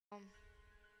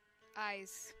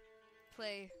Eyes.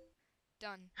 Play.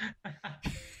 Done.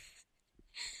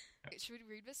 Should we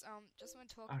read this? Just want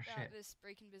to talk Oh about shit. this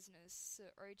break-in business. So,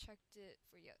 already checked it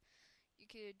for you. You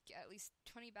could get at least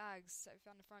 20 bags. I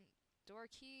found the front door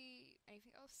key.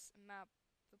 Anything else? A map.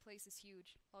 The place is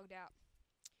huge. Logged out.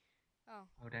 Oh,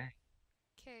 Oh dang.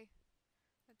 okay.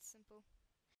 That's simple.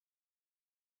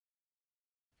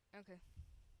 Okay.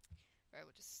 Alright,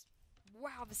 we'll just...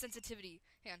 Wow, the sensitivity!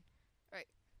 Hang on. Alright.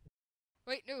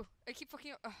 Wait, no! I keep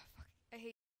fucking up. Oh, fuck. I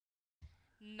hate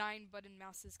 9-button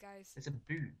mouses, guys. It's a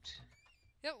boot.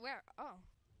 No, where? Oh.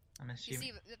 I'm You see,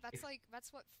 assuming that's if like,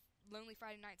 that's what Lonely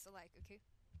Friday Nights are like, okay?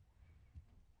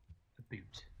 a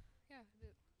boot. Yeah, a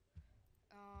bit.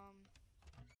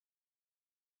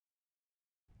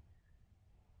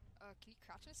 Can you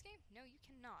crouch in this game? No, you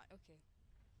cannot. Okay.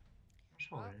 I'm not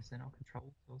sure. Well, Is there not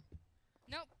controls?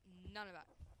 nope, none of that.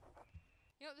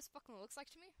 You know what this fucking looks like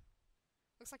to me?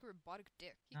 Looks like a robotic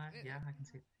dick. No, yeah, I can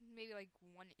see it. Maybe like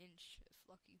 1 inch, if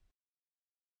lucky.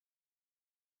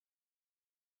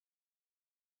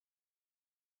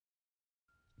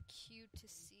 Q to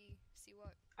C. See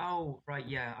what? Oh, right,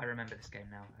 yeah, I remember this game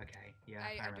now. Okay, yeah,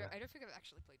 I remember. I don't think I've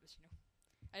actually played this, you know.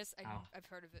 Oh, I've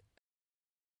heard of it.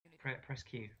 press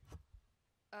Q.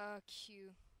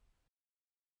 Q.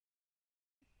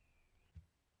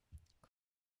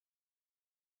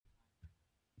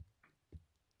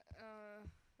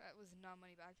 That was not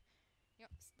money bag. Yep,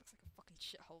 this looks like a fucking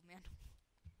shithole, man.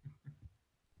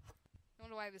 I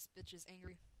wonder why this bitch is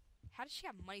angry. How does she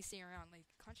have money sitting around? Like,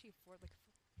 can't she afford, like...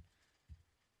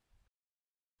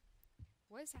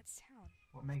 What is that sound?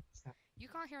 What makes that? You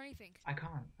can't hear anything. I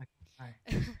can't. No.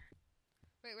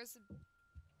 Wait, where's the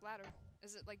ladder?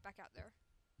 Is it, like, back out there?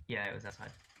 Yeah, it was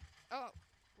outside. Oh,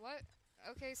 what?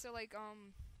 Okay, so, like,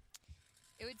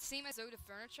 it would seem as though the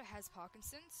furniture has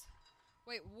Parkinson's.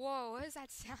 Wait, whoa, what is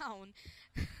that sound?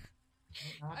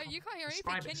 No, I You can't hear anything,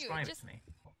 describe can it, you? describe it Just... to me.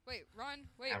 Wait, run.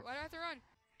 Wait, Yeah, why do I have to run?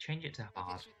 change it to Okay,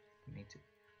 hard. You need to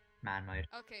man mode.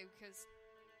 okay, because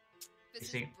You this is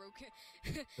see, broken.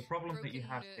 the problem that you broken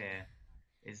have here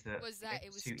is that was if that it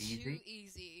it's was too too easy.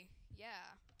 easy. Yeah,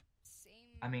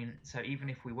 same. I mean, so even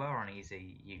if we were on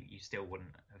easy, you still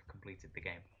wouldn't have completed the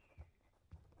game.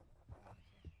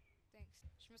 Okay, thanks.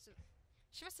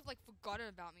 She must have like forgotten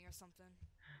about me or something.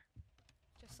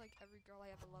 Just like every girl I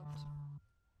ever loved.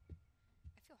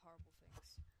 I feel horrible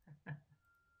things. Get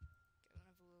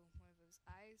one of those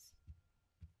eyes.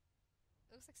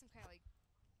 It looks like some kind of like,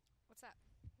 what's that?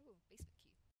 Ooh, basement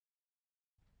key.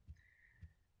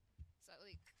 Is that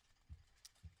like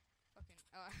fucking?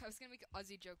 Oh, I was gonna make an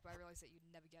Aussie joke, but I realized that you'd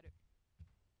never get it.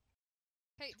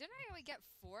 Hey, didn't I only get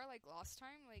 4 like last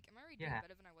time? Like, am I already doing Yeah,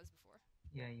 better than I was before?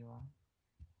 yeah, you are.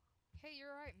 Hey, you're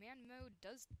right. Man mode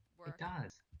does It work.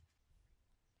 does.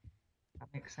 That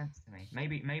makes sense to me.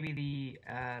 Maybe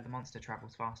the monster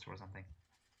travels faster or something.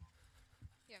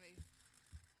 Yeah, maybe.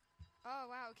 Oh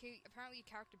wow. Okay. Apparently, your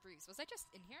character breathes. Was I just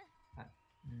in here? Uh,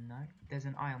 no, there's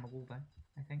an eye on the wall though.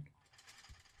 I think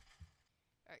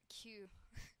All right. Q.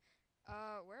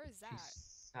 Where is she's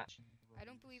that? searching the I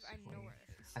don't believe rooms I for know you. where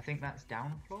it is. I think that's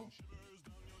down floor.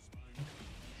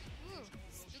 Ooh,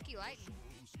 spooky lightning.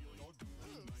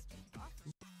 Ooh, spooky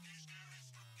bathroom.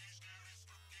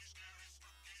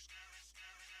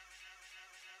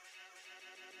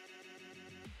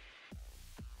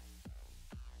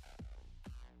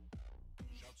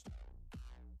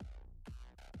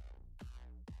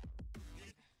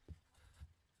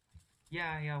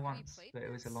 Yeah, Have we once, played but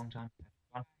it was a this? long time ago.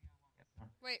 Run. Yep, run.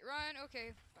 Wait, run.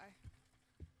 Okay, bye.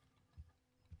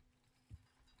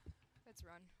 Let's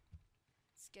run.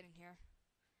 Let's get in here.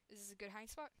 Is this a good hiding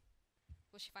spot?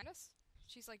 Will she find us?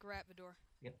 She's like right at the door.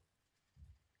 Yep.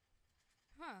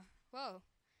 Huh. Whoa.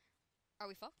 Are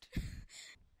we fucked?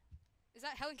 Is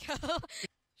that Helen Keller?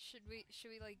 Should we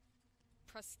like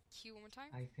press Q one more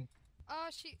time? I think. Oh,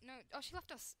 no. Oh, she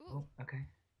left us. Ooh. Oh, okay.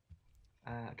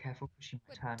 Careful, 'cause she might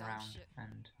What turn dumb around shit.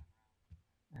 and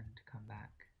come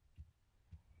back.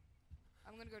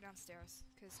 I'm gonna go downstairs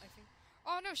because I think.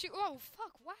 Oh no, Oh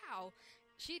fuck! Wow.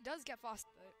 She does get fast,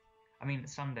 but I mean,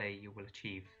 someday you will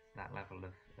achieve that level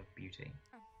of beauty.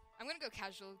 oh. I'm gonna go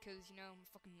casual because you know I'm a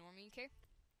fucking normie. Okay.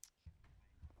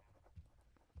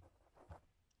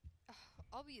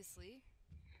 Obviously.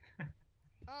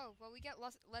 Oh well, we get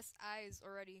less eyes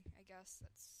already. I guess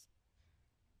that's.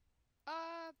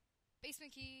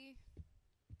 Basement key.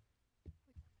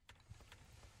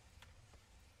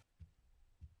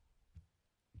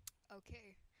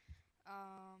 Okay.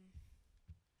 Um.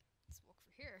 Let's walk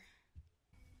for here.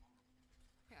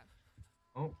 Yeah.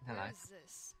 Oh, Where hello. is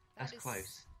this? That's That is.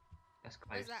 close. That's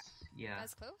What is close. that? Yeah.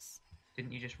 That's close.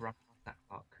 Didn't you just run off that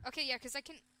clock? Okay, yeah, because I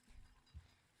can.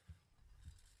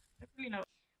 I don't really know.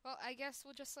 Well, I guess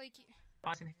we'll just like.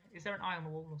 What's in here. Is there an eye on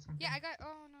the wall or something? Yeah, I got.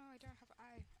 Oh no, I don't have an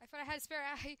eye. I thought I had a spare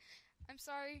eye. I'm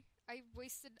sorry. I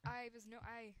wasted eye. There's no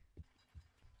eye.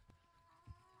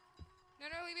 No,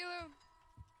 no, leave me alone.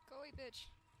 Go away, bitch.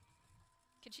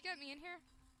 Can she get me in here?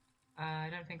 I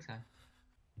don't think so. Alright,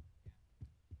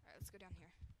 let's go down here.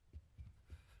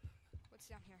 What's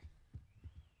down here?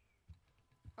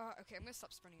 Oh, okay, I'm gonna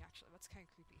stop sprinting actually. That's kind of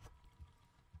creepy.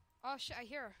 Oh shit, I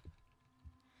hear her.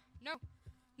 No!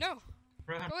 No!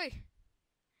 Run, Go away!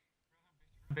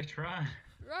 bitch, run.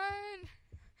 Run!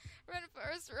 Run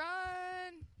first,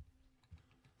 run!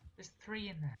 There's 3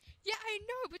 in there. Yeah, I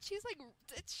know, but she's like,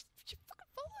 she's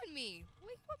fucking following me. What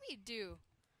do you want me to do?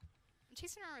 I'm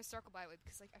chasing her in a circle, by the way,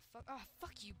 because like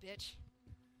fuck you, bitch.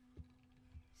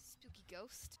 Spooky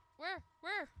ghost. Where?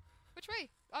 Which way?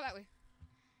 Oh, that way.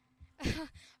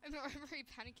 I'm already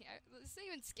panicking. This isn't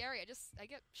even scary. I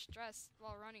get stressed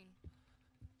while running.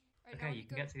 Right, Okay, you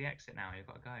can get to the exit now. You've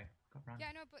got to go. Got to run.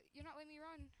 Yeah, I know, but you're not letting me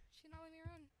run. She's not letting me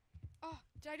run. Oh,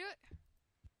 did I do it?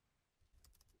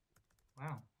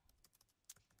 Wow.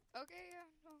 Okay, yeah.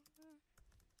 No,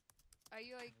 Are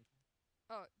you like?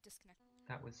 Oh, disconnect.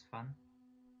 That was fun.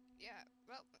 Yeah.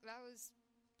 Well, that was.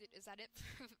 Is that it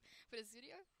for this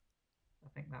video? I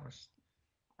think that was.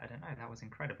 I don't know. That was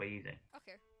incredibly easy.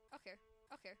 Okay. Okay.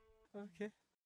 Okay. Okay.